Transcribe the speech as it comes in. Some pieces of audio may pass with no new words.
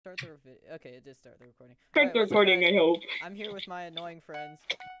Start the video. Okay, it did start the recording. Start the recording, I hope. I'm here with my annoying friends.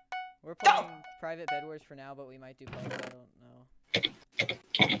 We're playing private bedwars for now, but we might do public. I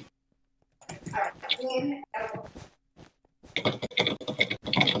don't know.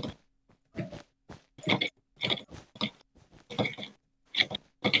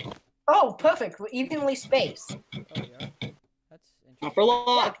 Oh, perfect. We're evenly spaced. Oh, yeah. That's interesting. Not for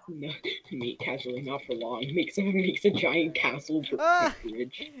long. No, meet casually, not for long. Makes a giant castle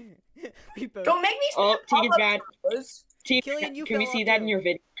bridge. Don't make me. Oh, Tegan's bad. Killian, you can we see that in your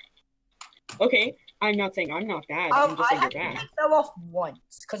video? Okay, I'm not saying I'm not bad. I'm just saying you're bad. I fell off once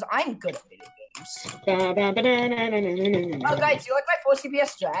because I'm good at video games. Oh, guys, you like my 4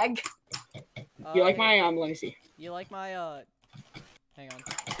 CPS drag? You like my let me see. You like my hang on.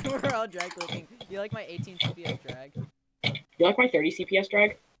 We're all drag looking. You like my 18 CPS drag? You like my 30 CPS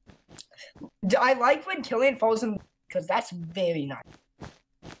drag? I like when Killian falls in because that's very nice.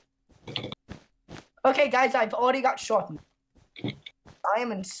 Okay, guys, I've already got shot. I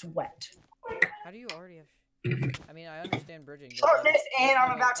am in sweat. How do you already have? I mean, I understand bridging. Shortness, and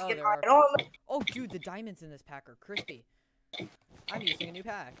I'm about to get my own. Oh, dude, the diamonds in this pack are crispy. I'm using a new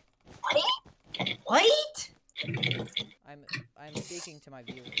pack. What? I'm speaking to my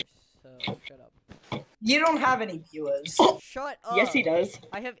viewers, so shut up. You don't have any viewers. Shut up. Yes, he does.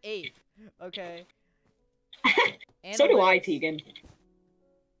 I have 8. Okay. So do I, Tegan.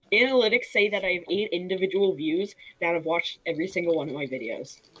 Analytics say that I have 8 individual views that have watched every single one of my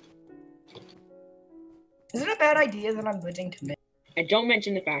videos. Is it a bad idea that I'm glitching to me? And don't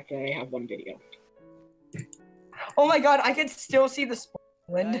mention the fact that I have 1 video. Oh my god, I can still see the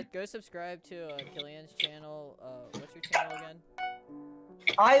spoiler. Go subscribe to Killian's channel. What's your channel again?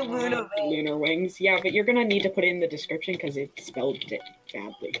 Lunerwings. Yeah, but you're gonna need to put it in the description because it spelled it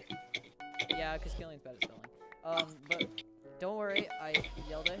badly. Yeah, because Killian's bad at spelling. But don't worry, I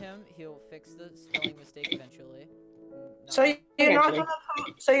yelled at him. He'll fix the spelling mistake eventually. So you're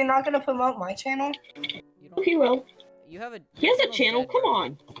not gonna promote my channel? He will. You have a. He has a channel. Come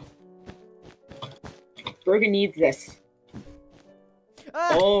on. Brogan needs this.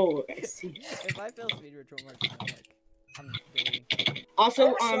 Ah! Oh, I see. If I fail speed ritual marks, I'm really...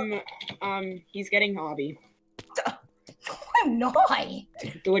 Also, he's getting hobby. I'm not.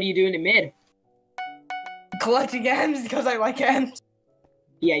 So what do you do in the mid? Collecting M's because I like M's.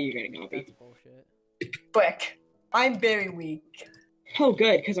 Yeah, you're getting hobby. That's bullshit. Quick. I'm very weak. Oh,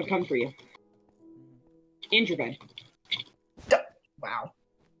 good, because I'm coming for you. In your bed. Wow.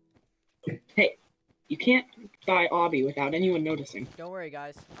 Hey, you can't buy obby without anyone noticing. Don't worry,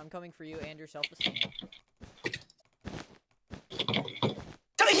 guys. I'm coming for you and your self-esteem.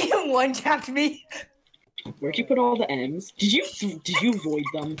 Don't you one-tapped me? Where'd you put all the M's? Did you void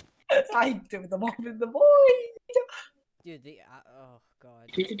them? I threw them off in the void. Dude, oh god.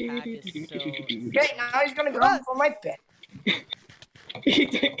 This pack is so... Okay, now he's gonna go for my bed.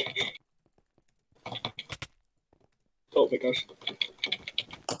 Oh my gosh.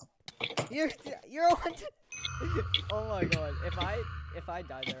 You're one. Oh my god. If I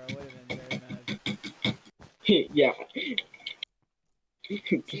died there, I would have been very mad. Yeah.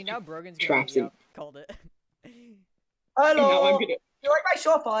 See, now Brogan's gonna be up. Called it. Hello. You like my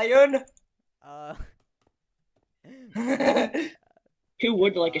shop iron? Who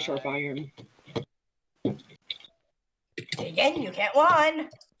would like a sharp iron? Again, you can't win.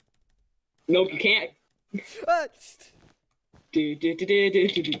 Nope, you can't.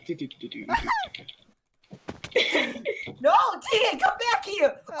 No, Tia, come back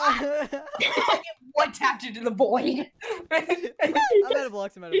here! I get one tapped into the void. I'm out of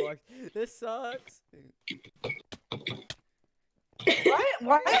blocks. This sucks. Why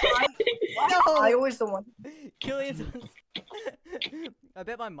am I always the one? Killian's. I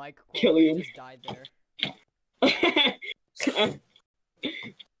bet my mic Killian just died there.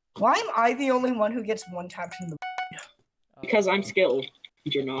 Why am I the only one who gets one tapped in the void? Because I'm skilled.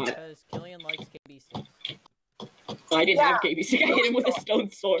 You're not. Because Killian likes KB sticks. I didn't have KB stick. I hit him with a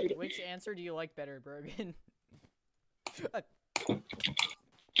stone sword. Which answer do you like better, Brogan? I'm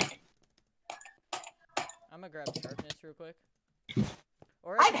gonna grab sharpness real quick.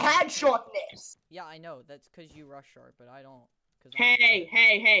 I've had sharpness. Yeah, I know. That's because you rush sharp, but I don't.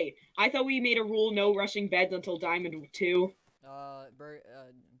 Hey! I thought we made a rule: no rushing beds until Diamond 2.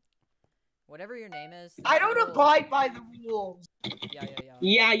 Whatever your name is. I don't abide by the rules. Yeah.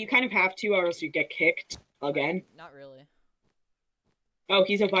 Yeah, you kind of have to, or else you get kicked again. Not really. Oh,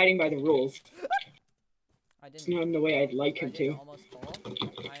 he's abiding by the rules. I didn't. It's not in the way I'd like him to. Almost fall.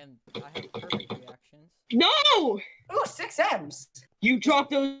 I have perfect reactions. No! Ooh, 6 M's. You dropped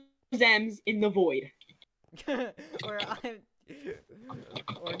those M's in the void. Or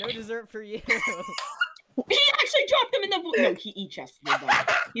Or no dessert for you. He actually dropped them in the no, he e-chested them.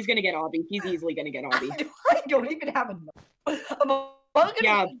 He's gonna get Obby. He's easily gonna get Obby. I don't even have enough.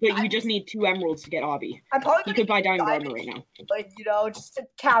 Yeah, but you just need 2 emeralds to get Obby. I'm probably You could buy diamond armor right now. But you know, just a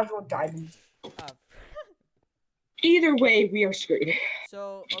casual diamond. Either way, we are screwed.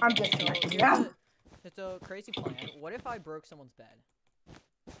 So, okay, I'm just it's a crazy plan. What if I broke someone's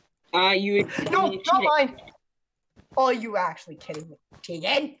bed? You would No, cheat not it. mine. Oh, you actually kidding me?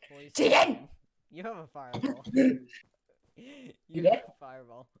 Tegan? Tegan? You have a fireball. You You did? have a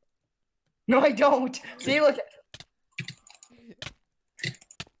fireball. No, I don't. See, look.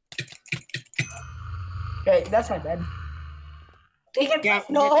 Okay, that's my bed. Tegan, Yeah,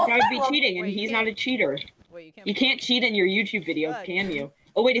 no. that would be cheating, and Wait, he's you not a cheater. Wait, You can't cheat in your YouTube video, Yeah, can you?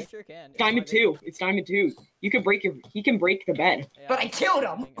 Oh wait, I it's sure can. Diamond 2. It's Diamond 2. You can break he can break the bed. Yeah, But I was killed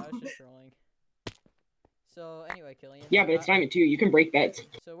just him. trolling. I was just trolling. So anyway, Killian. Yeah, but it's Diamond 2. You can break beds.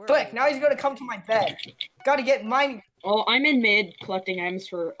 So we're Quick, now he's gonna come to my bed. Gotta get mining. Oh, I'm in mid collecting items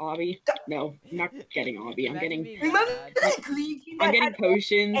for Obby. No, I'm not getting Obby. I'm Imagine getting being Remember that bad. that green team that I'm getting had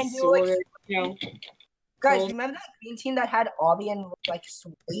potions, and you were like- sword, you know. guys? gold. Remember that green team that had Obby and like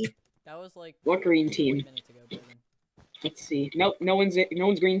Sweet? That was like What green 40 team? minutes ago, Brogan. Let's see. Nope, no one's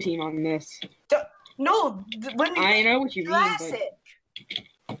green team on this. No, when we I know what you mean, Jurassic.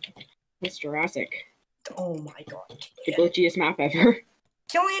 but it's Jurassic. Oh my god. The glitchiest map ever.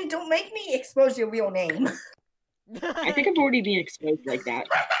 Killian, don't make me expose your real name. I think I've already been exposed like that.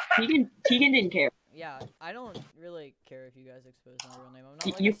 Tegan didn't care. Yeah, I don't really care if you guys expose my real name. I'm not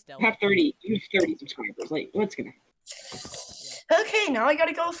like You a stealth. have 30. You have 30 subscribers. Like, what's gonna? Okay, now I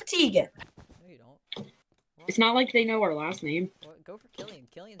gotta go for Tegan. No, you don't. What? It's not like they know our last name. What? Go for Killian.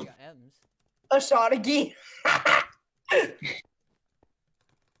 Killian's got M's. A shot again.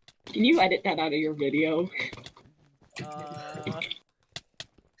 Can you edit that out of your video?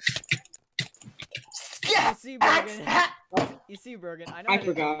 You see, Brogan. You see, Brogan. I know I how to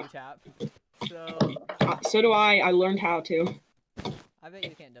forgot. W tap. So So do I. I learned how to. I bet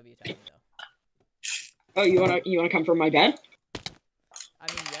you can't W tap me though. Oh, you wanna come from my bed?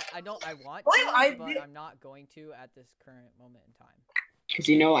 I mean, yeah, I don't. I want Wait, to, but I'm not going to at this current moment in time. Because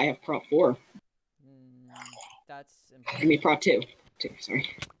you know I have Prop 4. That's I important. mean Prop 2. Sorry.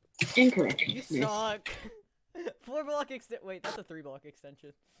 Incorrect. You Miss. suck. 4 block extent. Wait, that's a 3 block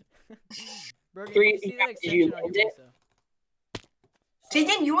extension. Brogan, Three- can you see that did you extension on load your it? pizza?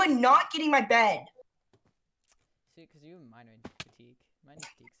 Tegan, you are not getting my bed. See, because you have minor fatigue. Minor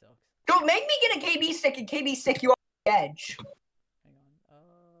fatigue sucks. Don't make me get a KB stick and KB stick you off the edge. Hang on.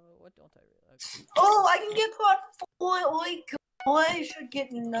 What don't I realize? Oh, I can get part 4. Oh my god, I should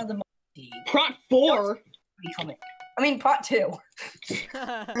get another monkey. Prop 4? I mean, part 2.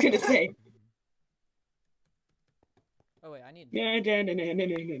 I was gonna say. Oh wait, I need. Na, na, na, na, na,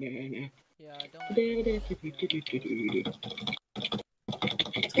 na, na, na. Yeah, don't.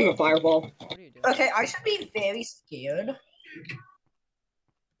 You have a fireball. What are you doing? Okay, I should be very scared.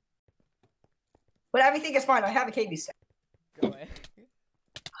 But everything is fine. I have a KB stick. Go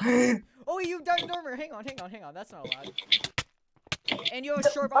away. Oh, you died dormer. Hang on. That's not allowed. And you have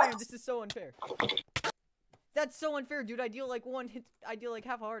a sharp iron. This is so unfair. That's so unfair, dude. I deal like one hit. I deal like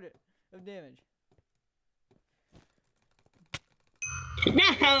half a heart of damage.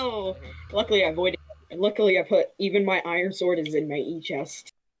 No! Luckily I avoided it. Luckily I put even my iron sword is in my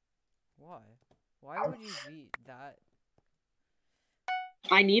e-chest. Why? Why would you beat that?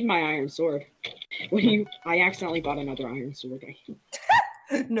 I need my iron sword. I accidentally bought another iron sword.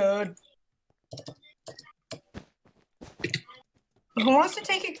 Nerd. Who wants to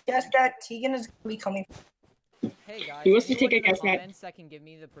take a guess that Tegan is going to be coming? Hey guys, Who wants to anyone take a in the guess that- comments that can give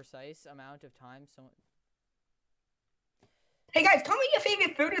me the precise amount of time someone. Hey guys, comment your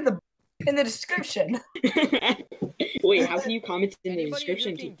favorite food in the description. Wait, how can you comment in the Anybody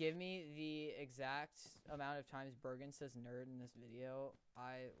description? who can give me the exact amount of times Bergen says nerd in this video,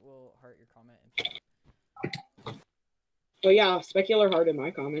 I will heart your comment. Oh yeah, specular heart in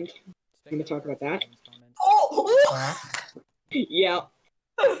my comment. I'm gonna talk about that. Oh! Yeah.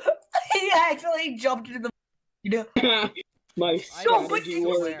 He actually jumped into the. My I So, didn't but strategy did you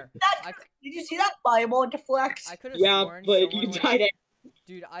was. see that? Did you see that fireball deflect? I could have Yeah, sworn but someone you went- died.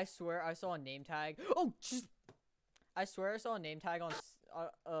 Dude, I swear I saw a name tag. Oh, just. I swear I saw a name tag on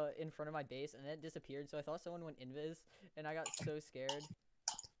in front of my base, and then it disappeared. So I thought someone went invis, and I got so scared.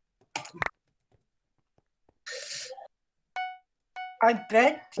 I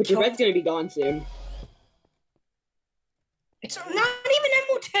bet. But your bed's gonna be gone soon. It's not even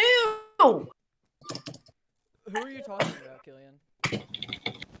Emerald 2! Who are you talking about, Killian?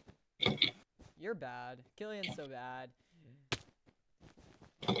 You're bad. Killian's so bad.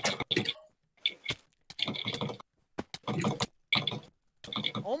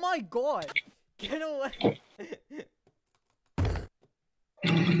 my god! Get away!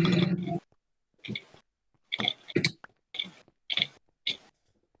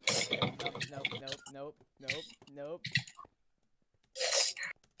 Nope.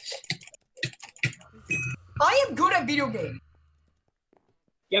 I am good at video games.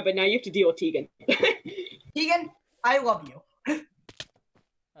 Yeah, but now you have to deal with Tegan. Tegan, I love you.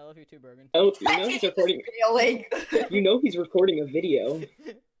 I love you too, Brogan. Oh, you know he's recording. You know he's recording a video.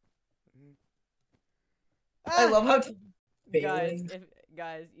 I love how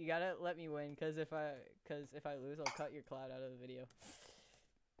guys, you gotta let me win, cause if I lose, I'll cut your cloud out of the video.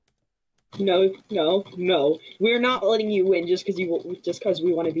 No. We're not letting you win just because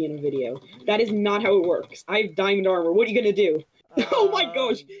we want to be in a video. That is not how it works. I have diamond armor. What are you gonna do? Oh my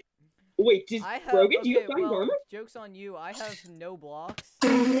gosh! Wait, Brogan, do you have diamond armor? Joke's on you. I have no blocks. I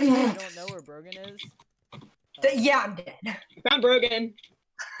don't know where Brogan is. Yeah, I'm dead. I found Brogan.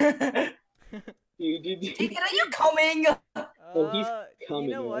 Tegan, are you coming? Oh, he's coming.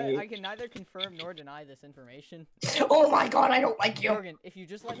 You know what? Right? I can neither confirm nor deny this information. Oh my god, I don't like you. Brogan, if you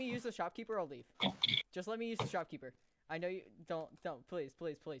just let me use the shopkeeper, I'll leave. Just let me use the shopkeeper. I know you don't. Please.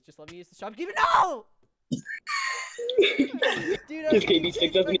 Just let me use the shopkeeper. No! Dude, his KB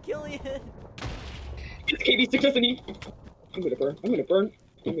stick doesn't. His KB stick doesn't eat. I'm gonna burn.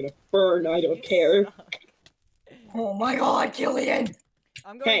 I don't care. Oh my god, Killian!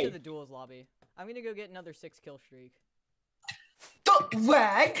 I'm going to the duels lobby. I'm gonna go get another 6-kill streak.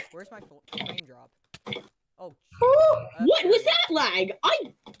 Lag? Where's my frame drop? Oh. What was that lag?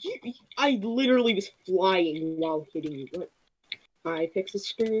 I literally was flying while hitting you. What? I fix a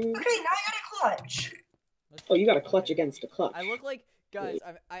screw. Okay, now I got a clutch. Oh, you got a clutch against a clutch. I look like, guys.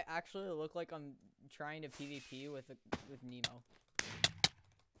 I actually look like I'm trying to PvP with Nemo.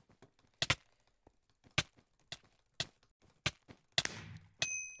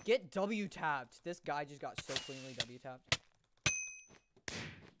 Get W tapped. This guy just got so cleanly W tapped.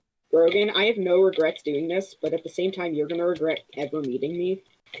 Brogan, I have no regrets doing this, but at the same time, you're gonna regret ever meeting me.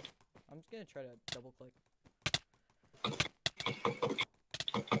 I'm just gonna try to double click.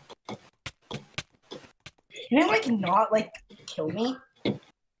 Can you like not like kill me?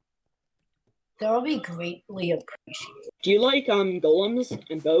 That would be greatly appreciated. Do you like golems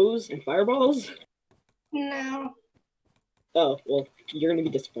and bows and fireballs? No. Oh, well, you're gonna be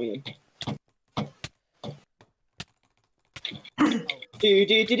disappointed. Do.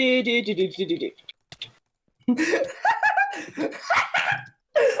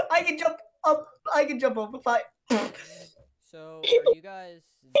 I can jump up. I can jump over 5. So, are you guys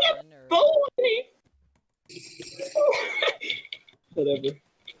done or? Whatever.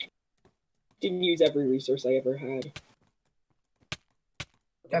 Didn't use every resource I ever had.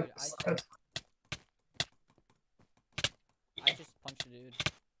 Dude, I just punched a dude.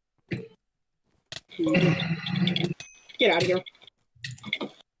 Get out of here.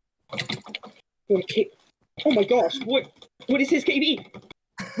 Okay. Oh my gosh, what is his KB?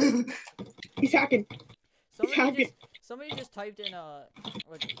 He's hacking. Somebody just typed in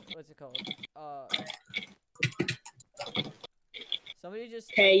what's it called? Somebody just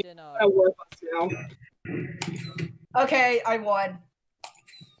typed in work us now. Okay, I won.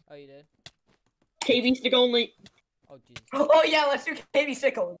 Oh, you did? KB stick only. Oh Jesus. Oh yeah, let's do KB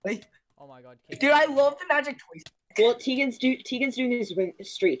stick only. Oh my god. Dude, I love the magic toys. Well, Tegan's doing his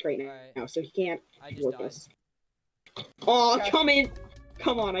streak right now, so he can't work us. Oh,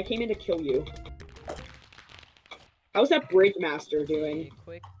 come on! I came in to kill you. How's that Bridge Master doing?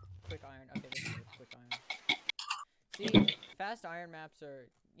 Quick iron. Okay, this is quick iron. See, fast iron maps are,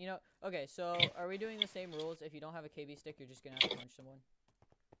 okay, so are we doing the same rules? If you don't have a KB stick, you're just gonna have to punch someone?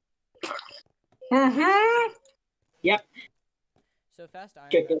 Mm-hmm. Yep. So fast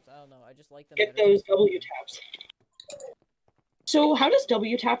iron maps, I don't know, I just like them better. Those W taps. So how does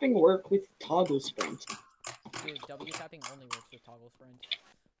W tapping work with toggle sprint? Dude, W tapping only works with toggle sprint.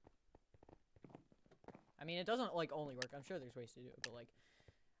 I mean, it doesn't, only work. I'm sure there's ways to do it, but,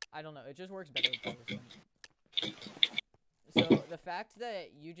 I don't know. It just works better with toggle sprint. So, the fact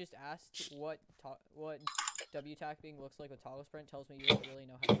that you just asked what W tapping looks like with toggle sprint tells me you don't really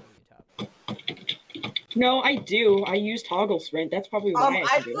know how to W tap. No, I do. I use toggle sprint. That's probably why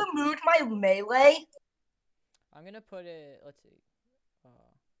I've removed my melee. I'm gonna put it, let's see.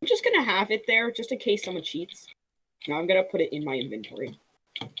 I'm just gonna have it there, just in case someone cheats. Now I'm gonna put it in my inventory.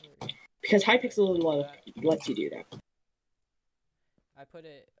 Because Hypixel lets you do that. I put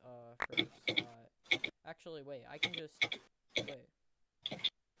it, first. Actually, wait, I can just, wait.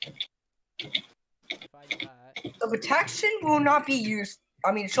 If I do that. The protection will not be used.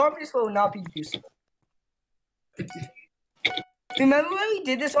 I mean, sharpness will not be useful. Remember when we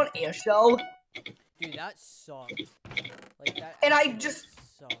did this on Air Show? Dude, that sucked. Like that. And I just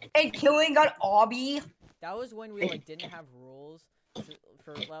sucked. And killing got obby. That was when we like didn't have rules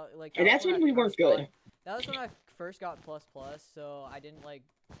for like. And that's when we weren't good. That was when I first got plus, so I didn't like.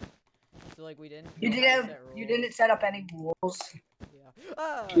 So like we didn't. You didn't set up any rules.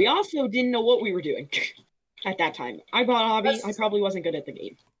 Yeah. We also didn't know what we were doing at that time. I bought obby. I probably wasn't good at the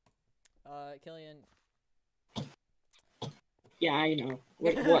game. Killian. Yeah, I know.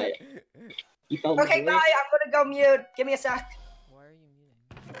 Wait, what? You felt okay, bye. I'm gonna go mute. Give me a sec. Why are you muting?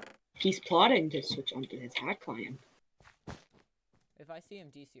 He's plotting to switch onto his hack client. If I see him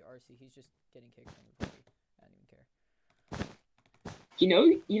DCRC, he's just getting kicked from the party. I don't even care.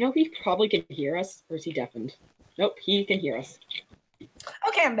 You know he probably can hear us, or is he deafened? Nope, he can hear us.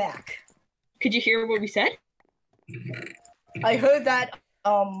 Okay, I'm back. Could you hear what we said? I heard that,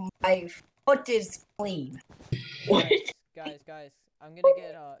 my foot is clean. What? Guys, I'm gonna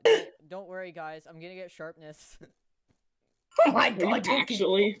get, don't worry, guys, I'm gonna get sharpness. Oh my god,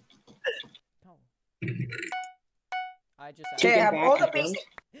 actually? No. I just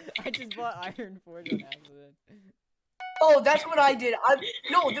I just bought Iron Forge on accident. Oh, that's what I did.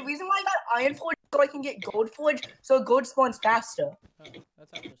 No, the reason why I got Iron Forge is so I can get Gold Forge, so gold spawns faster. Oh,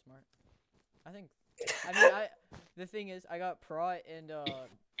 that's actually smart. I mean, the thing is, I got Prot and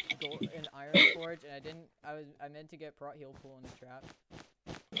gold and Iron Forge, and I meant to get Prot Heal Pool in the trap.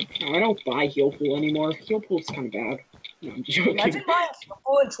 No, I don't buy Heal Pool anymore. Heal Pool's kind of bad. No, I'm joking. Imagine buying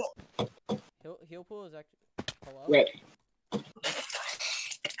Heal Pool is actually. Hello? Rip.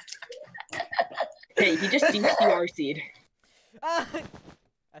 Hey, he just DCRC'd. I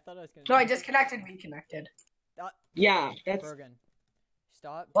thought I was gonna. No, I disconnected, reconnected. Yeah, that's. Bergen.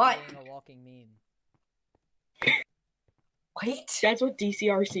 Stop What? being a walking meme. Wait. That's what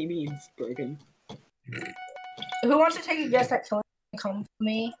DCRC means, Brogan. Who wants to take a guess at killing come for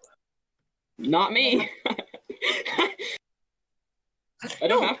me? Not me. I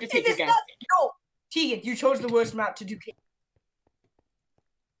don't have to take a guess. No, Tegan, you chose the worst map to do.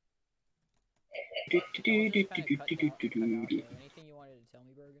 Anything you wanted to tell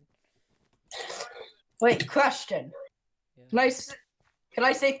me, Bergen? Wait, question. Yeah. Can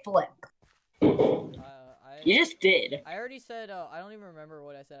I say flip? You just did. I already said, I don't even remember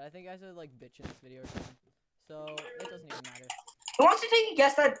what I said. I think I said, like, bitch in this video or something. So, it doesn't even matter. Who wants to take a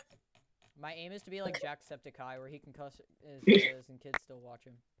guess at... My aim is to be like Jacksepticeye, where he can cuss his videos and kids still watch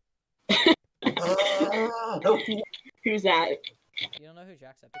him. Who's that? You don't know who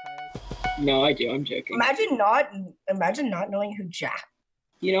Jacksepticeye is? No, I do. I'm joking. Imagine not knowing who Jack...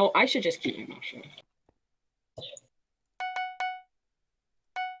 You know, I should just keep my mouth shut.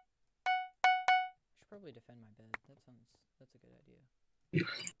 Probably defend my bed. That's a good idea.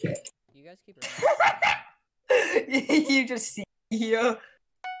 You guys keep it. You just see here.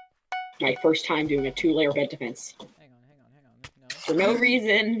 My first time doing a 2-layer bed defense. Hang on. No. For no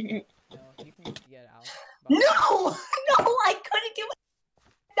reason. No, you can get out. No, I couldn't do it.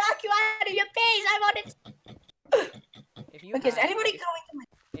 Knock you out of your base. I wanted. Is anybody going to my?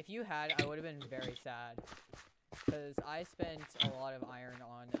 If you had, I would have been very sad, because I spent a lot of iron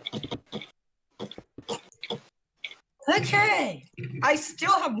on a thing. Okay, I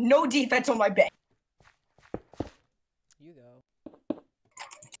still have no defense on my bed. You go.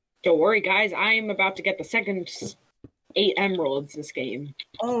 Don't worry, guys. I am about to get the second 8 emeralds this game.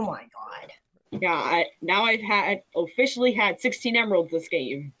 Oh my god. Yeah, now I've officially had 16 emeralds this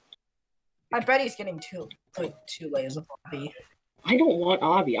game. I bet he's getting two layers of obby. I don't want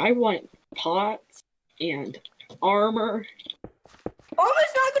obby. I want pots and armor.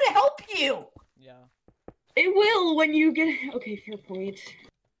 Armor's not gonna help you. Yeah. It will when you get. Okay, fair point.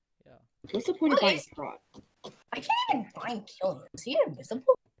 Yeah. What's the point of buying Prot? I can't even find Killer. Is he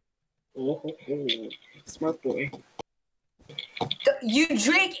invisible? Oh, smart boy. You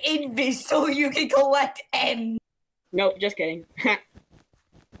drink Invis so you can collect M. Nope, just kidding.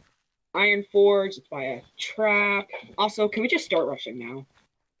 Iron Forge, let's buy a trap. Also, can we just start rushing now?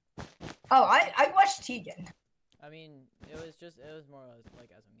 Oh, I watched Tegan. I mean, it was more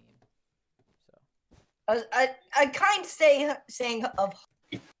like as a meme. So. I kind saying of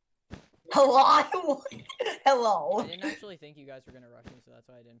hello. Hello. I didn't actually think you guys were gonna rush me, so that's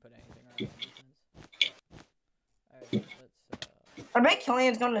why I didn't put anything around defense. Alright, let's I bet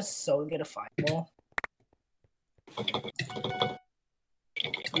Killian's gonna so get a fireball.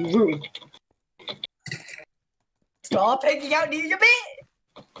 Rude. Stop hanging out near your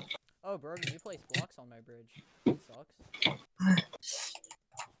bed! Oh, Brogan, you placed blocks on my bridge. That sucks.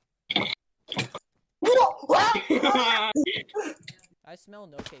 I smell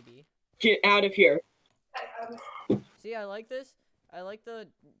no KB. Get out of here. See, I like this. I like the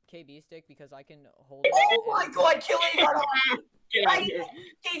KB stick because I can hold it. Oh my god, killing her! Get out of here.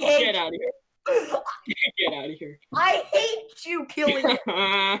 Get out of here. Get out of here. I hate you, killing.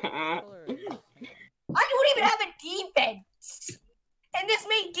 I I don't even have a defense, and this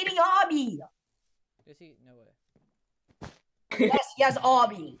made getting obby. Does he? No way. Yes, he has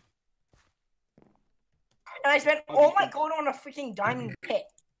obby. And I spent all my gold on a freaking diamond pit.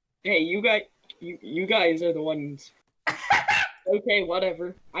 Hey, you guys are the ones. Okay,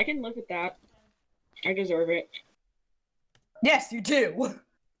 whatever. I can live with that. I deserve it. Yes, you do.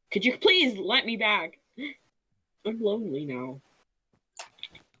 Could you please let me back? I'm lonely now.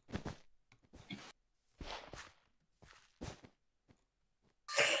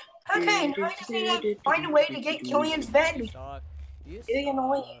 Okay, now I just need to find a way to get Killian's bed. You suck. You Getting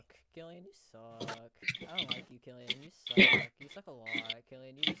annoying. suck. Killian, you suck. I don't like you, Killian. You suck. You suck a lot,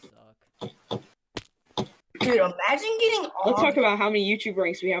 Killian. You suck. Dude, imagine getting all. Let's talk about how many YouTube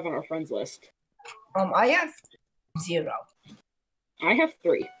ranks we have on our friends list. I have 0. I have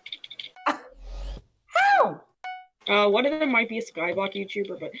 3. How? One of them might be a Skyblock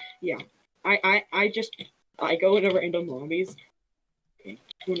YouTuber, but yeah. I go into random lobbies. Okay.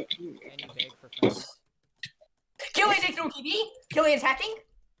 And you beg for friends. Killian's taking on TV? Killian's hacking?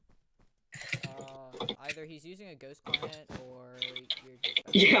 Either he's using a ghost client or you're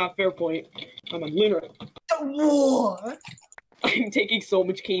just... Yeah, fair point. I'm a lunar. What? I'm taking so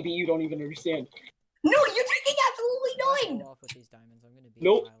much KB you don't even understand. No, you're taking absolutely none! Off with these diamonds. I'm gonna be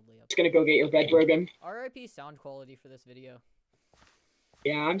Nope. wildly upset. Just gonna go get your bed, Brogan. RIP sound quality for this video.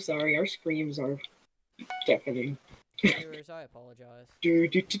 Yeah, I'm sorry. Our screams are deafening. Viewers, I apologize. That you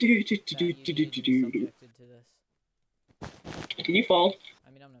need to be subjected to this. Can you fall?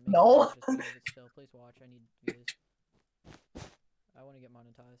 I mean, I'm not making No. it, but still, please watch. I need views. I want to get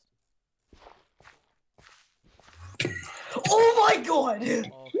monetized. Oh my god! Okay.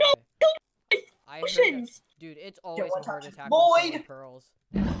 No! I heard Questions! that, dude, it's always a heart attack Void! with pearls.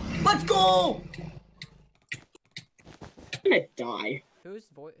 Let's go! I'm gonna die. Who's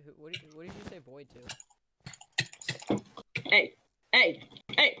Void? What did you say Void to? Hey! Hey!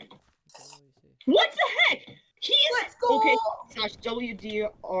 Hey! Okay, let me see. What the heck? He is Let's go! okay. Slash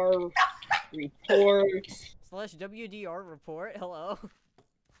WDR report. Slash WDR report. Hello.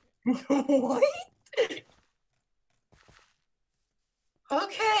 What?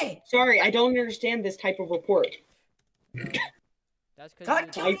 Okay. Sorry, I don't understand this type of report. That's God,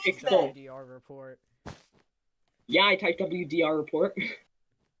 because I you fixed typed it. WDR report. Yeah, I typed WDR report.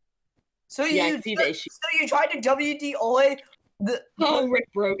 So Yeah, you I see the issue. So you tried to WDOA the Oh, Rick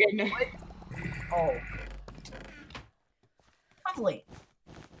Brogan. Oh. Lovely.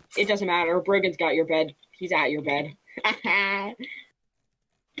 It doesn't matter. Brogan's got your bed. He's at your bed.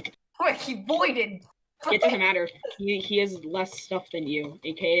 Wait, he voided. It doesn't matter. He has less stuff than you.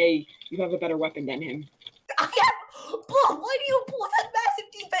 AKA, you have a better weapon than him. I have. Bro, why do you pull that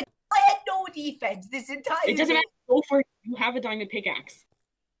massive defense? I had no defense this entire. It doesn't matter. Go for it. You have a diamond pickaxe.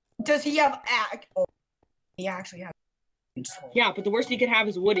 Does he have act? Oh, he actually has. Yeah, but the worst he could have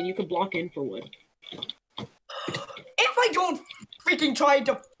is wood, and you could block in for wood. If I don't freaking try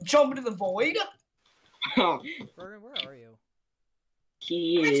to jump into the void. Bergen, where are you?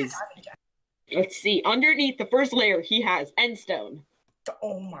 He is. Let's see. Underneath the first layer, he has endstone.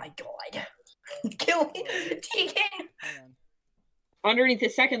 Oh my god. Kill me. Tegan. Hang on. Underneath the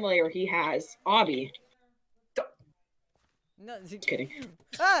second layer, he has obby. No, Just kidding.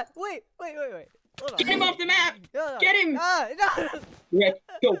 Ah, wait. Hold on. Get him off the map! No. Get him! Ah, no. Red,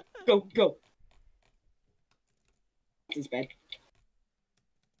 go. It's his bed.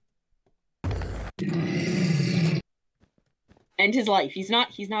 End his life. He's not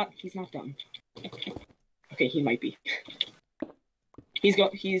done. Okay, he might be. He's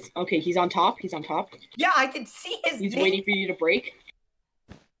on top. Yeah, I can see his He's name. waiting for you to break.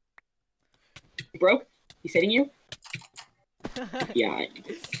 He broke? He's hitting you? Yeah.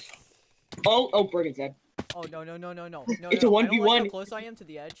 Oh, Brogan's dead. Oh, no. It's a 1v1. I don't like how close I am to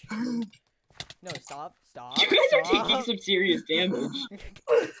the edge. No, stop. You guys are taking some serious damage.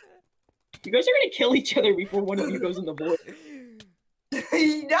 You guys are gonna kill each other before one of you goes in the void.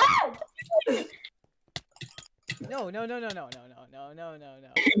 No! No.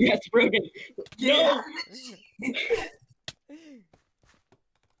 Yes, Brogan. Yeah. No!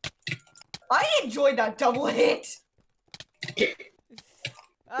 I enjoyed that double hit.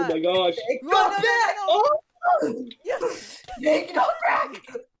 Oh my gosh. Go back! Oh! Yes! Take it back!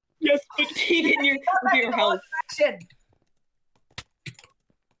 Yes, but Tegan, your health. Action.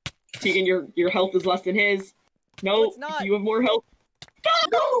 Tegan, your health is less than his. No, it's not. you have more health.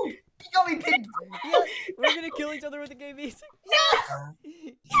 No! You got me pinned. Yeah, we're gonna kill each other with the game music. Yes!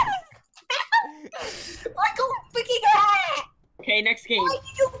 Like a freaking hat! Okay, next game. Why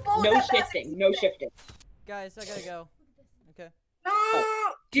did you both No have shifting. No shifting. Guys, I gotta go. Okay. No!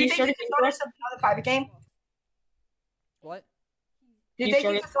 Oh. Do you Can you think start you it can start us another private game? What? Do you think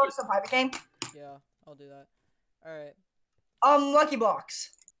you can start us a private game? Yeah, I'll do that. Alright. Lucky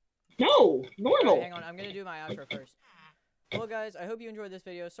Blocks. No, normal. Right, hang on, I'm gonna do my outro first. Well, guys, I hope you enjoyed this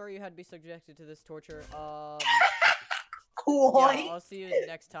video. Sorry you had to be subjected to this torture. Cool. Yeah, I'll see you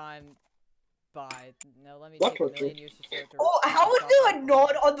next time. Bye. Now let me What take torture? a million years to start to. Oh, how was there a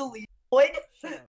nod on the lead? What? Shut up.